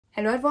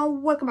Hello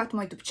everyone, welcome back to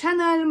my YouTube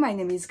channel. My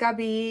name is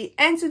Gabi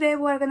and today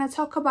we're gonna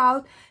talk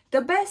about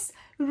the best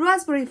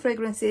raspberry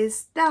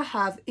fragrances that I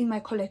have in my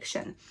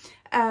collection.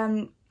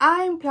 I'm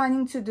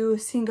planning to do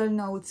single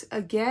notes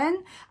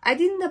again. I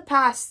did in the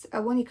past,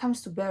 when it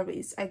comes to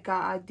berries, I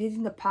did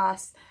in the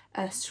past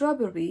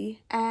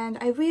strawberry, and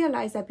I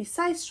realized that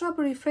besides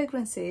strawberry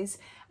fragrances,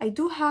 I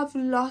do have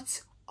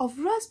lots of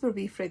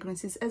raspberry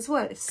fragrances as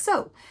well.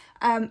 So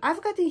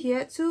I've got in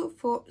here 2,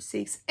 4,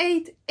 6,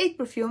 8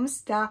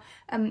 perfumes that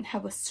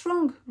have a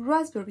strong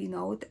raspberry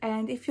note.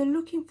 And if you're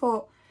looking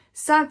for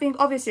something,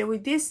 obviously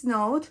with this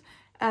note,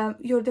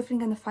 you're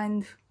definitely gonna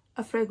find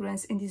a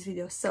fragrance in this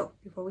video. So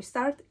before we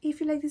start, if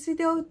you like this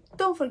video,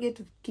 don't forget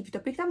to give it a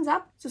big thumbs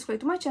up,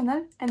 subscribe to my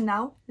channel, and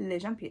now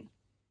let's jump in.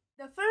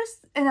 The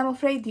first, and I'm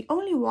afraid the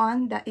only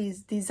one that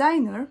is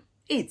designer,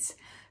 it's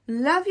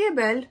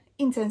Belle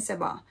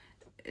Intensement.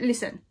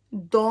 Listen,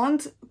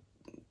 don't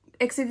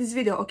exit this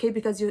video, okay,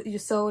 because you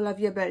saw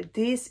Belle.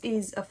 This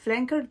is a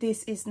flanker,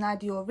 this is not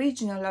the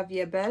original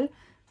Belle.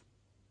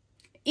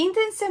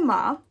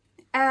 Intensement,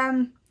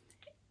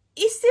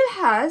 it still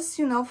has,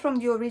 you know, from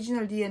the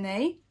original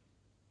DNA,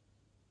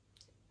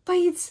 but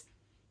it's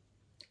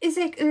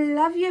like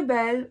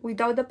Belle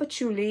without the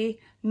patchouli,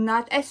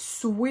 not as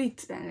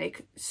sweet and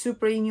like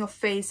super in your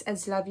face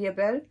as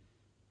Belle.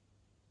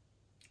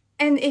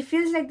 And it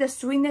feels like the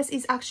sweetness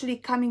is actually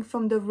coming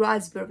from the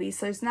raspberry.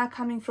 So it's not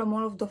coming from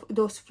all of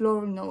those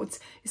floral notes.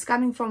 It's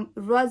coming from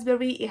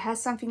raspberry. It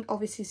has something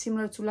obviously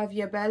similar to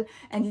Belle,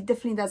 and it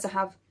definitely doesn't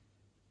have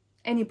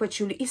any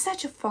patchouli. It's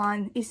such a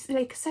fun, it's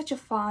like such a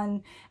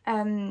fun,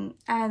 I don't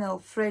know,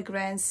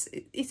 fragrance.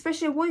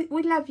 Especially with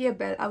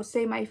Belle, I would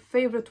say my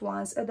favorite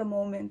ones at the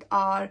moment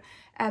are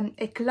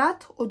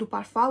Éclat Eau du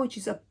Parfum, which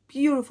is a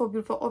beautiful,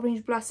 beautiful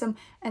orange blossom,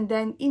 and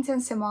then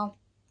Intensement,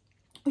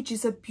 which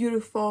is a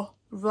beautiful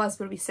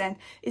raspberry scent.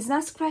 It's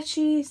not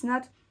scratchy, it's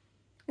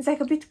like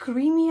a bit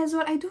creamy as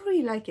well. I do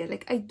really like it,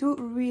 like I do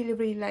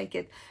really like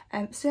it.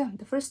 So yeah,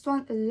 the first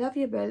one,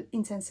 Belle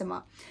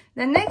Intensement.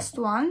 The next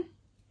one,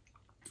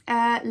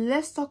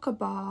 let's talk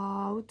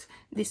about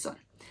this one,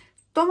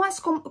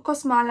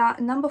 Kosmala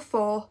No.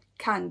 4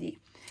 Candy.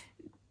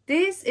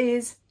 This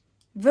is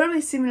very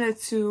similar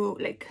to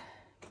like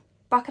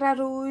Baccarat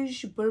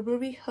Rouge,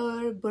 Burberry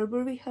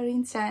Her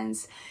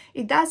Intense.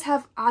 It does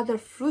have other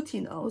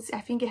fruity notes.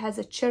 I think it has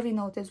a cherry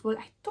note as well.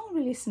 I don't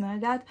really smell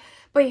that,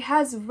 but it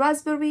has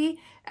raspberry.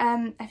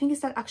 I think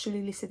it's not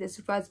actually listed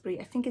as raspberry.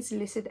 I think it's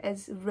listed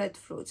as red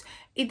fruits.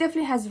 It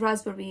definitely has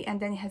raspberry, and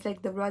then it has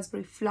like the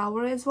raspberry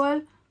flower as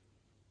well.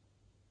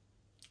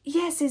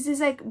 Yes, this is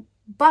like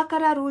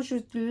Baccarat Rouge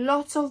with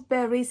lots of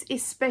berries,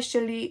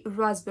 especially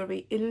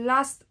raspberry. It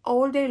lasts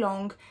all day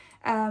long.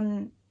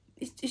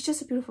 It's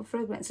just a beautiful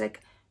fragrance.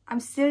 Like, I'm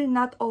still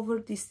not over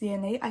this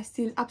DNA. I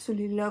still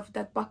absolutely love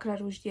that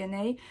Baccarat Rouge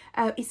DNA.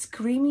 It's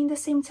creamy in the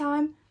same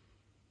time.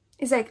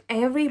 It's like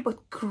airy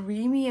but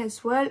creamy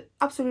as well.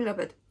 Absolutely love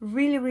it.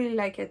 Really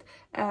like it.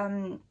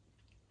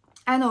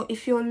 I know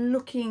if you're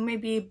looking,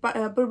 maybe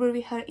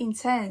Burberry Her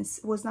Intense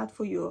was not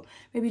for you,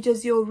 maybe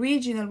just the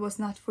original was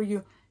not for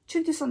you,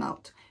 check this one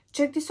out.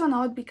 Check this one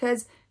out,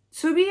 because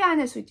to be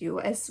honest with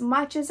you, as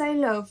much as I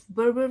love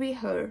Burberry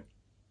Her,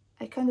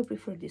 I kind of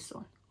prefer this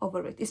one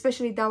over it.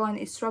 Especially that one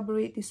is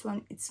strawberry, this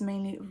one it's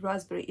mainly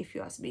raspberry if you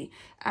ask me.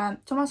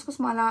 Thomas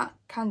Kosmala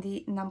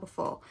Candy No.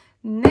 4.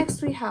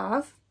 Next we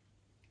have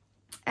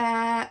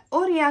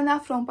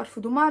Oriana from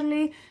Parfums du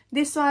Marly.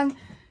 This one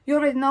you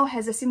already know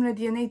has a similar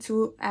DNA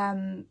to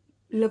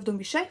Love Don't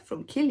Be Shy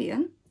from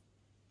Kilian,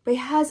 but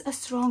it has a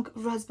strong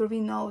raspberry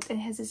note and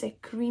has this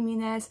like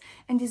creaminess,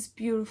 and it's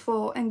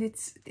beautiful and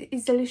it's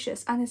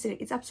delicious. Honestly,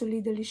 it's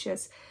absolutely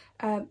delicious.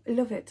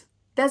 Love it.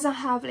 Doesn't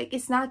have like,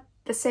 it's not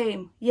the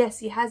same.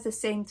 Yes, it has the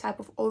same type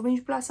of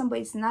orange blossom, but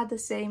it's not the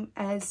same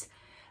as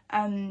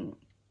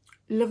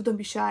Love Don't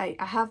Be Shy.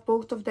 I have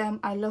both of them.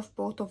 I love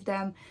both of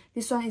them.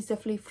 This one is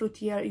definitely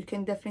fruitier. You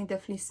can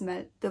definitely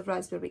smell the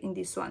raspberry in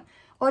this one.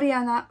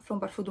 Oriana from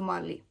Parfums du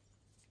Marly.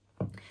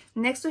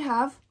 Next we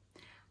have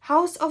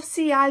House of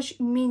Sillage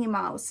Minnie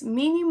Mouse.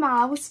 Minnie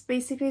Mouse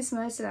basically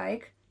smells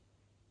like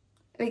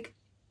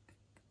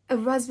a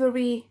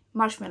raspberry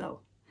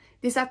marshmallow.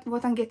 This is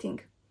what I'm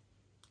getting.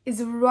 It's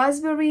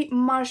raspberry,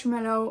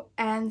 marshmallow,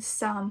 and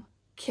some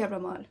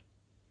caramel.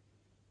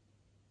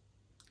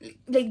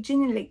 Like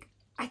genuinely,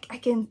 I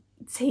can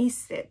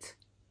taste it.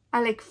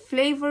 I like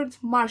flavored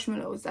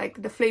marshmallows.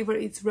 Like the flavor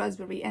is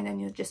raspberry, and then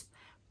you just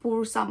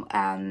pour some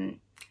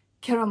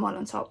caramel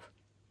on top.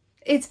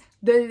 It's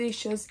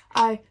delicious.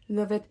 I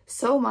love it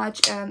so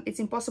much.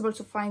 It's impossible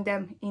to find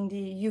them in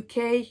the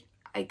UK.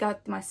 I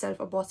got myself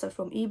a bottle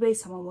from eBay.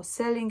 Someone was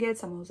selling it.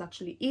 Someone was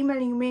actually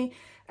emailing me.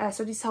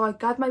 So this is how I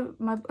got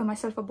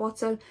myself a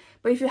bottle.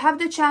 But if you have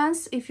the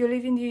chance, if you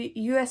live in the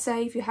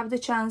USA, if you have the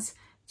chance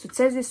to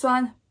test this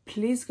one,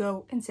 please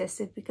go and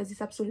test it, because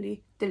it's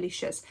absolutely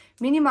delicious.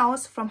 Minnie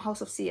Mouse from House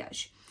of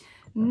Sillage.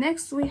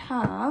 Next we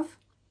have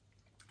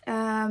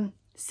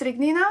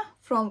Stricnina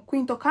from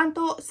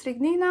Canto.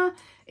 Stricnina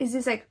is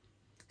this like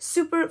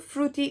super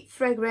fruity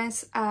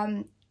fragrance.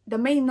 the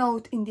main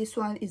note in this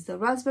one is the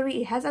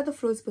raspberry. It has other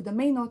fruits, but the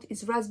main note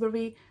is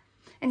raspberry,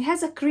 and it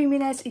has a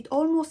creaminess. It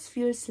almost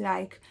feels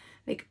like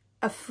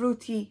a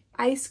fruity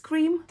ice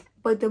cream,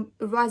 but the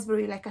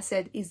raspberry, like I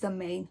said, is the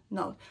main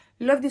note.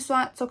 Love this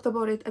one, talked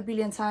about it a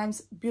billion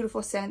times.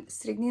 Beautiful scent,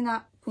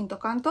 Stricnina Quinto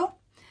Canto.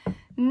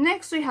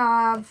 Next we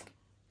have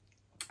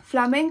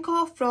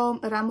Flamenco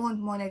from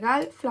Ramon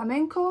Monegal.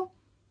 Flamenco,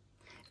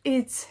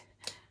 it's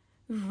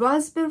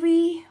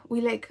raspberry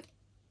with like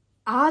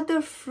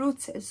other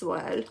fruits as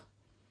well.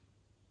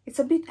 It's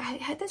a bit,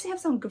 does it have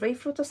some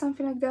grapefruit or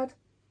something like that?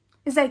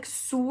 It's like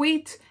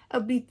sweet,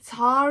 a bit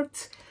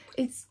tart.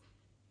 It's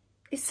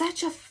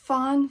such a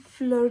fun,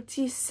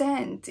 flirty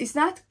scent. It's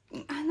not,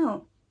 I don't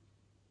know.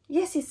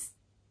 Yes, it's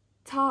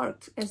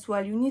tart as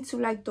well. You need to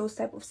like those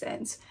type of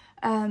scents.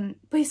 But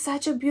it's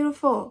such a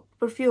beautiful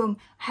perfume.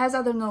 Has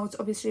other notes,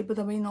 obviously, but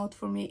the main note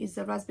for me is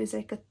the raspberry. It's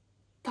like a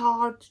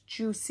tart,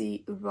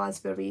 juicy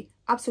raspberry.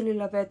 Absolutely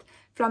love it.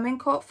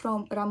 Flamenco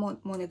from Ramon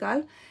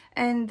Monegal.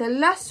 And the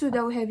last two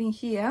that we have in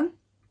here,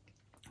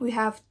 we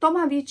have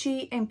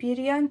Tomavicci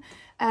Empyrean.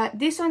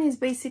 This one is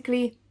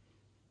basically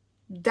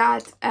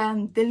that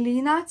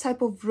Delina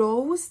type of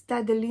rose,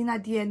 that Delina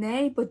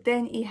DNA, but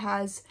then it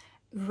has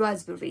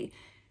raspberry.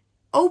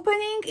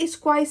 Opening is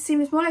quite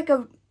similar. It's more like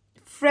a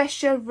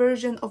fresher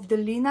version of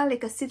Delina,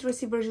 like a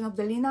citrusy version of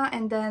Delina,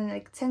 and then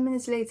like 10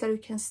 minutes later you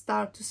can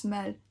start to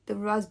smell the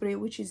raspberry,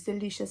 which is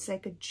delicious,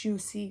 like a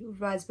juicy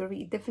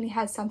raspberry. It definitely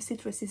has some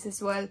citruses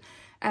as well.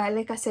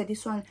 Like I said,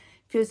 this one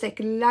feels like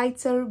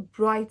lighter,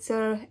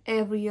 brighter,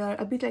 airier,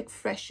 a bit like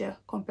fresher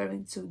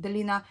comparing to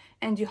Delina,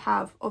 and you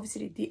have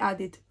obviously the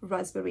added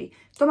raspberry.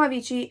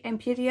 Tomavicci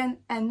Empyrean.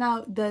 And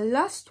now the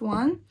last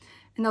one,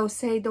 and I would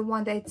say the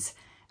one that's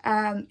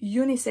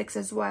unisex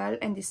as well,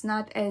 and it's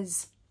not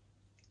as,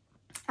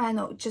 I don't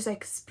know, just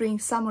like spring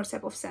summer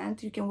type of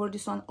scent. You can wear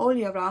this one all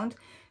year round.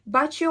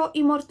 Bacio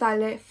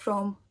Immortale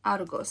from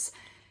Argos.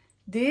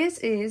 This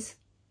is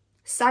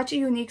such a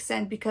unique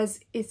scent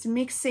because it's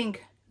mixing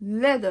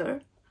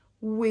leather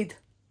with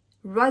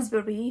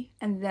raspberry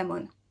and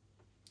lemon.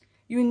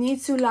 You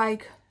need to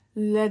like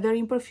leather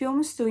in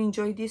perfumes to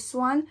enjoy this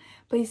one,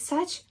 but it's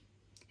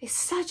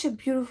such a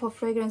beautiful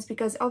fragrance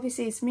because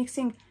obviously it's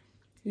mixing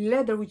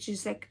leather, which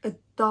is like a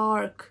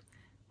dark,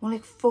 more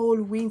like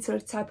fall winter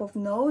type of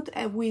note,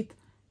 with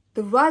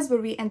the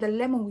raspberry and the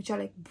lemon, which are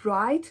like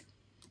bright.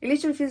 It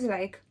literally feels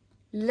like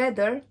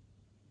leather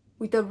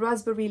with a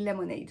raspberry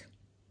lemonade.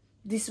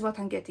 This is what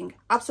I'm getting.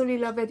 Absolutely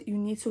love it. You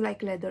need to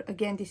like leather.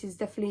 Again, this is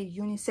definitely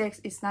unisex.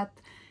 It's not,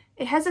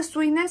 it has a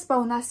sweetness, but I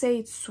will not say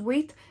it's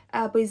sweet,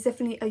 but it's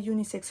definitely a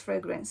unisex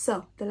fragrance.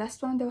 So the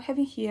last one that we're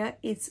having here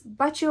is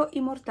Bacio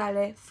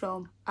Immortale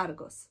from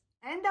Argos.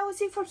 And that was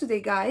it for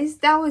today, guys.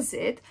 That was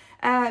it.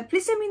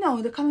 Please let me know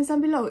in the comments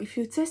down below if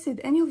you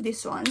tested any of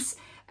these ones.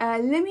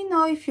 Let me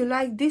know if you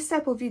like this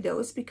type of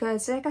videos,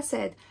 because like I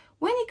said,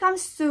 when it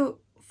comes to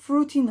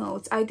fruity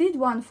notes, I did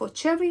one for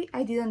cherry,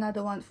 I did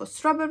another one for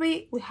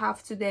strawberry, we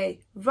have today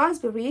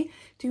raspberry.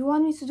 Do you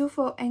want me to do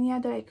for any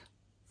other like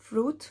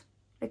fruit,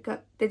 like a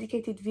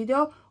dedicated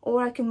video,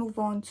 or I can move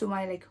on to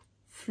my like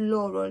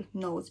floral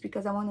notes,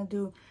 because I want to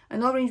do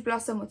an orange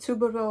blossom, a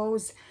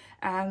tuberose,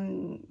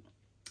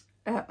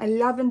 a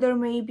lavender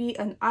maybe,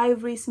 an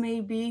iris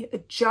maybe, a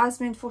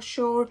jasmine for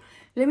sure.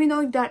 Let me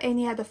know if there are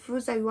any other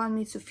fruits that you want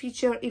me to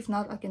feature. If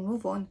not, I can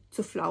move on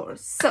to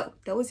flowers. So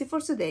that was it for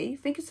today.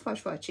 Thank you so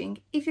much for watching.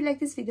 If you like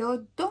this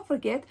video, don't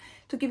forget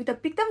to give it a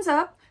big thumbs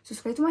up,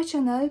 subscribe to my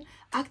channel,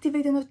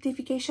 activate the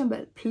notification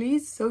bell,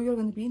 please, so you're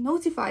going to be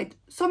notified.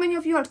 So many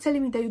of you are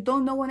telling me that you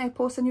don't know when I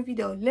post a new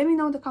video. Let me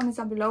know in the comments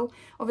down below.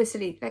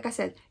 Obviously, like I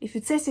said, if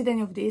you tested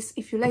any of this,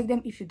 if you like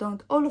them, if you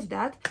don't, all of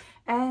that.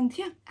 And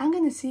yeah, I'm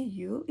gonna see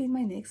you in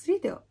my next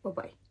video. Bye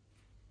bye.